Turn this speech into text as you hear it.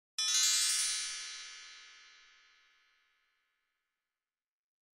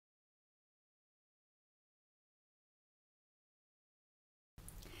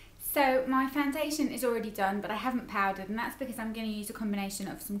So my foundation is already done, but I haven't powdered, and that's because I'm going to use a combination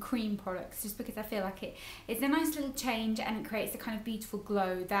of some cream products, just because I feel like it's a nice little change and it creates a kind of beautiful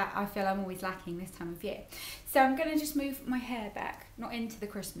glow that I feel I'm always lacking this time of year. So I'm going to just move my hair back, not into the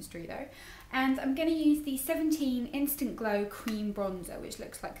Christmas tree though, and I'm going to use the 17 Instant Glow Cream Bronzer, which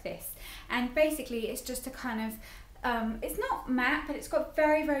looks like this. And basically it's just a kind of it's not matte, but it's got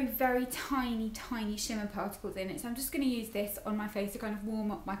very, very, very tiny shimmer particles in it. So I'm just going to use this on my face to kind of warm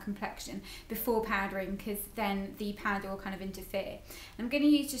up my complexion before powdering, because then the powder will kind of interfere. I'm going to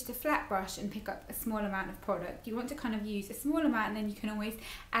use just a flat brush and pick up a small amount of product. You want to kind of use a small amount, and then you can always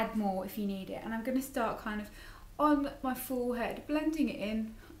add more if you need it. And I'm going to start kind of on my forehead, blending it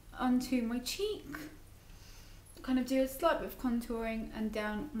in onto my cheek. Kind of do a slight bit of contouring and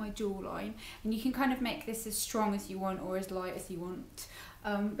down my jawline, and you can kind of make this as strong as you want or as light as you want,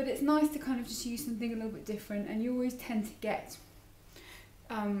 but it's nice to kind of just use something a little bit different, and you always tend to get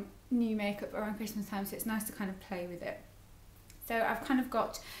new makeup around Christmas time, so it's nice to kind of play with it. So I've kind of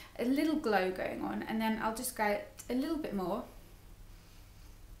got a little glow going on, and then I'll just get a little bit more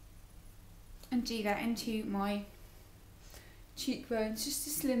and do that into my cheekbones, just to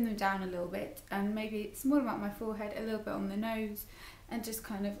slim them down a little bit, and maybe a small amount on my forehead, a little bit on the nose, and just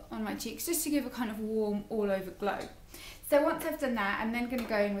kind of on my cheeks, just to give a kind of warm all over glow. So once I've done that, I'm then going to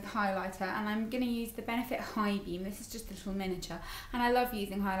go in with highlighter, and I'm going to use the Benefit High Beam. This is just a little miniature, and I love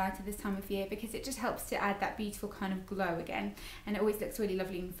using highlighter this time of year because it just helps to add that beautiful kind of glow again, and it always looks really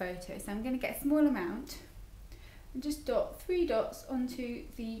lovely in photos. So I'm going to get a small amount and just dot 3 dots onto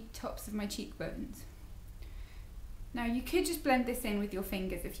the tops of my cheekbones. Now you could just blend this in with your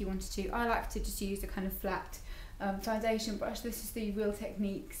fingers if you wanted to. I like to just use a kind of flat foundation brush. This is the Real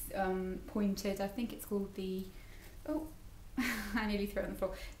Techniques pointed, I think it's called the, oh, I nearly threw it on the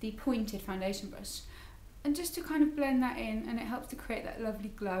floor, the pointed foundation brush. And just to kind of blend that in, and it helps to create that lovely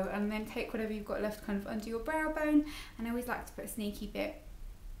glow. And then take whatever you've got left kind of under your brow bone, and I always like to put a sneaky bit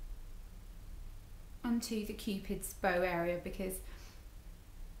onto the Cupid's bow area, because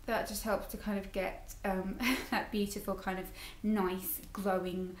that just helps to kind of get that beautiful kind of nice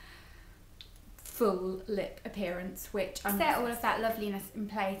glowing full lip appearance, which I'm set all of that loveliness in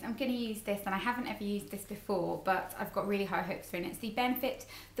place. I'm going to use this, and I haven't ever used this before, but I've got really high hopes for it. It's the Benefit,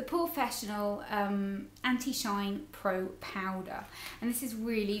 the Pore Fissional Anti-Shine Pro Powder, and this is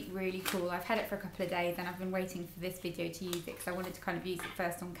really, really cool. I've had it for a couple of days, and I've been waiting for this video to use it because I wanted to kind of use it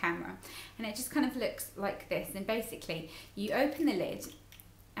first on camera. And it just kind of looks like this, and basically you open the lid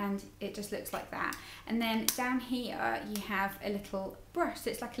and it just looks like that, and then down here you have a little brush, so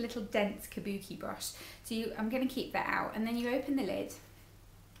it's like a little dense kabuki brush. So I'm going to keep that out, and then you open the lid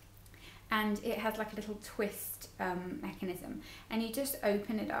and it has like a little twist mechanism, and you just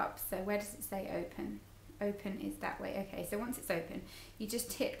open it up. So where does it say open? Open is that way. Okay, so once it's open, you just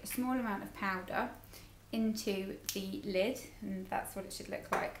tip a small amount of powder into the lid, and that's what it should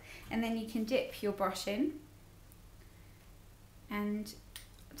look like. And then you can dip your brush in and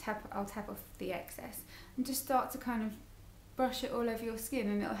I'll tap off the excess and just start to kind of brush it all over your skin,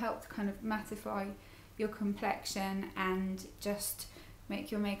 and it'll help to kind of mattify your complexion and just make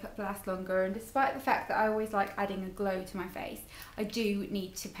your makeup last longer. And despite the fact that I always like adding a glow to my face, I do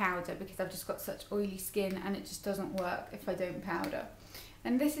need to powder because I've just got such oily skin, and it just doesn't work if I don't powder.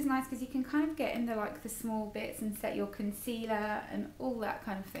 And this is nice because you can kind of get in the small bits and set your concealer and all that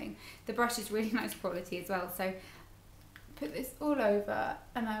kind of thing. The brush is really nice quality as well, so put this all over,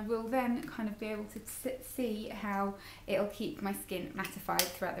 and I will then kind of be able to see how it'll keep my skin mattified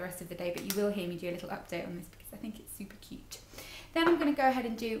throughout the rest of the day. But you will hear me do a little update on this because I think it's super cute. Then I'm going to go ahead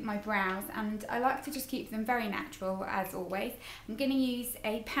and do my brows, and I like to just keep them very natural as always. I'm going to use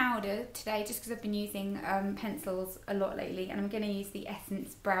a powder today just because I've been using pencils a lot lately, and I'm going to use the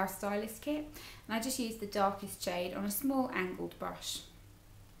Essence Brow Stylist Kit, and I just use the darkest shade on a small angled brush.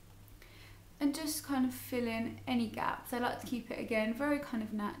 And just kind of fill in any gaps. I like to keep it, again, very kind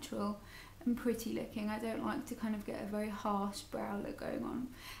of natural and pretty looking. I don't like to kind of get a very harsh brow look going on.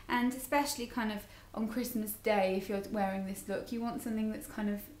 And especially kind of on Christmas Day, if you're wearing this look, you want something that's kind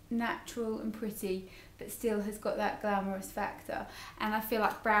of natural and pretty, but still has got that glamorous factor. And I feel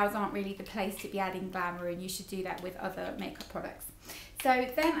like brows aren't really the place to be adding glamour, and you should do that with other makeup products. So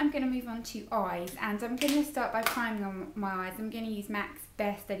then I'm going to move on to eyes, and I'm going to start by priming on my eyes. I'm going to use MAC's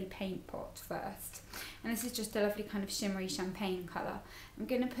Bare Steady Paint Pot first, and this is just a lovely kind of shimmery champagne colour. I'm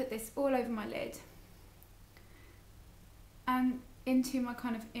going to put this all over my lid and into my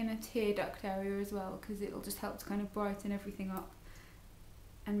kind of inner tear duct area as well, because it will just help to kind of brighten everything up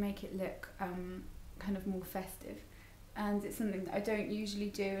and make it look kind of more festive. And it's something that I don't usually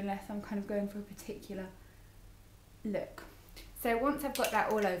do unless I'm kind of going for a particular look. So once I've got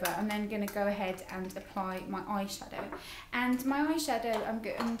that all over, I'm then going to go ahead and apply my eyeshadow. And my eyeshadow I'm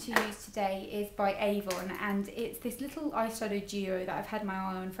going to use today is by Avon, and it's this little eyeshadow duo that I've had my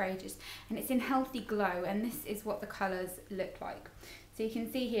eye on for ages, and it's in Healthy Glow, and this is what the colours look like. So you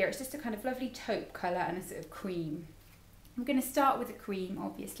can see here, it's just a kind of lovely taupe colour and a sort of cream. I'm going to start with a cream,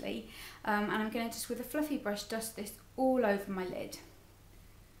 obviously, and I'm going to just with a fluffy brush dust this all over my lid.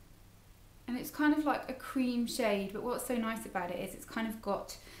 And it's kind of like a cream shade, but what's so nice about it is it's kind of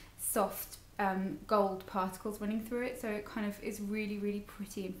got soft gold particles running through it, so it kind of is really, really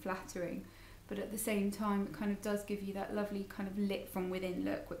pretty and flattering, but at the same time it kind of does give you that lovely kind of lit from within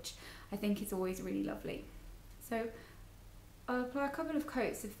look, which I think is always really lovely. So I'll apply a couple of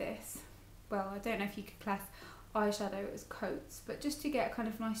coats of this. Well, I don't know if you could class eyeshadow as coats, but just to get a kind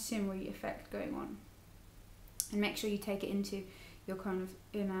of nice shimmery effect going on. And make sure you take it into your kind of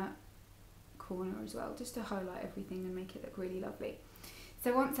inner corner as well, just to highlight everything and make it look really lovely.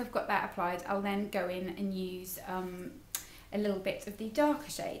 So once I've got that applied, I'll then go in and use a little bit of the darker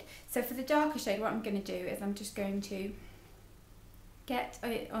shade. So for the darker shade, what I'm going to do is I'm just going to get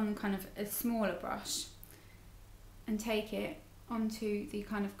it on kind of a smaller brush and take it onto the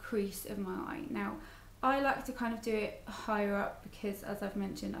kind of crease of my eye. Now I like to kind of do it higher up because, as I've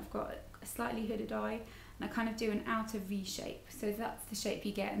mentioned, I've got a slightly hooded eye, and I kind of do an outer V shape, so that's the shape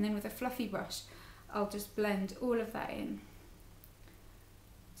you get, and then with a fluffy brush I'll just blend all of that in,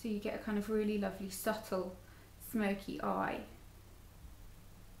 so you get a kind of really lovely subtle smoky eye,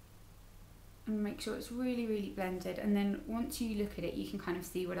 and make sure it's really, really blended. And then once you look at it, you can kind of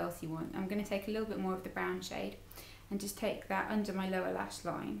see what else you want. I'm going to take a little bit more of the brown shade and just take that under my lower lash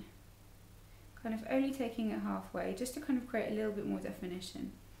line, kind of only taking it halfway, just to kind of create a little bit more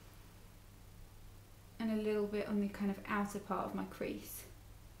definition, and a little bit on the kind of outer part of my crease,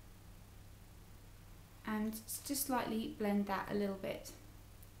 and just slightly blend that a little bit,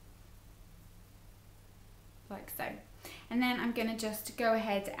 like so. And then I'm going to just go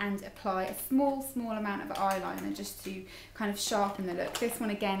ahead and apply a small amount of eyeliner just to kind of sharpen the look. This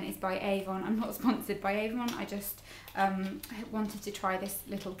one again is by Avon. I'm not sponsored by Avon, I just wanted to try this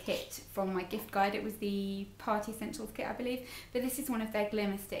little kit from my gift guide. It was the Party Essentials kit, I believe, but this is one of their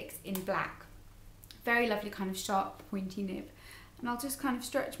glimmer sticks in black. Very lovely kind of sharp pointy nib, and I'll just kind of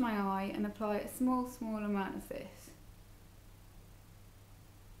stretch my eye and apply a small amount of this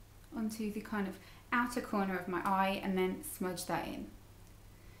onto the kind of outer corner of my eye, and then smudge that in,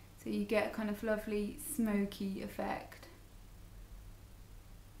 so you get a kind of lovely smoky effect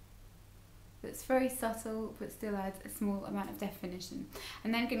that's very subtle but still adds a small amount of definition.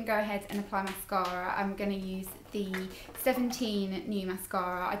 I'm then going to go ahead and apply mascara. I'm going to use the 17 new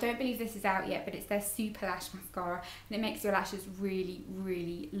mascara. I don't believe this is out yet, but it's their Superlash mascara, and it makes your lashes really,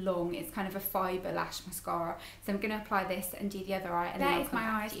 really long. It's kind of a fibre lash mascara. So I'm going to apply this and do the other eye, and that is my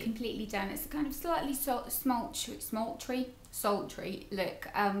eyes completely done. It's a kind of slightly sultry look,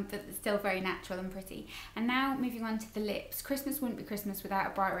 but it's still very natural and pretty. And now moving on to the lips. Christmas wouldn't be Christmas without a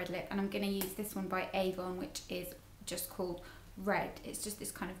bright red lip, and I'm going to use this one by Avon, which is just called Red. It's just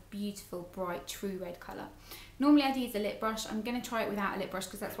this kind of beautiful, bright, true red colour. Normally I'd use a lip brush. I'm going to try it without a lip brush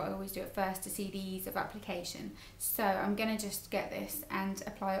because that's what I always do at first to see the ease of application. So I'm going to just get this and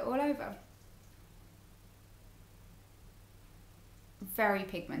apply it all over. Very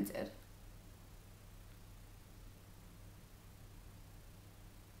pigmented.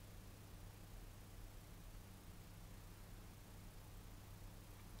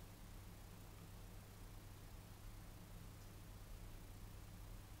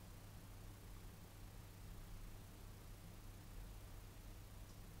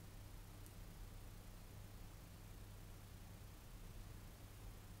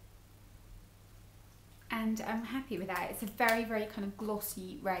 And I'm happy with that. It's a very, very kind of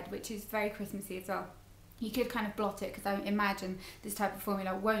glossy red, which is very Christmassy as well. You could kind of blot it because I imagine this type of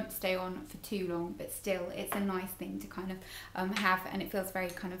formula won't stay on for too long, but still it's a nice thing to kind of have, and it feels very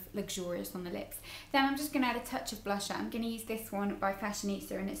kind of luxurious on the lips. Then I'm just going to add a touch of blusher. I'm going to use this one by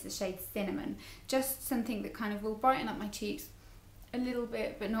Fashionista, and it's the shade Cinnamon. Just something that kind of will brighten up my cheeks a little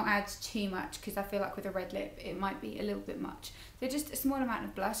bit, but not add too much, because I feel like with a red lip it might be a little bit much. So just a small amount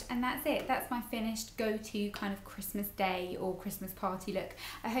of blush, and that's it. That's my finished go-to kind of Christmas day or Christmas party look.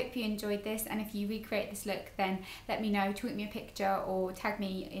 I hope you enjoyed this, and if you recreate this look, then let me know. Tweet me a picture or tag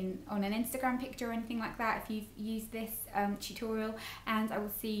me on an Instagram picture or anything like that if you've used this tutorial, and I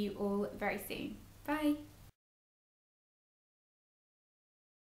will see you all very soon. Bye!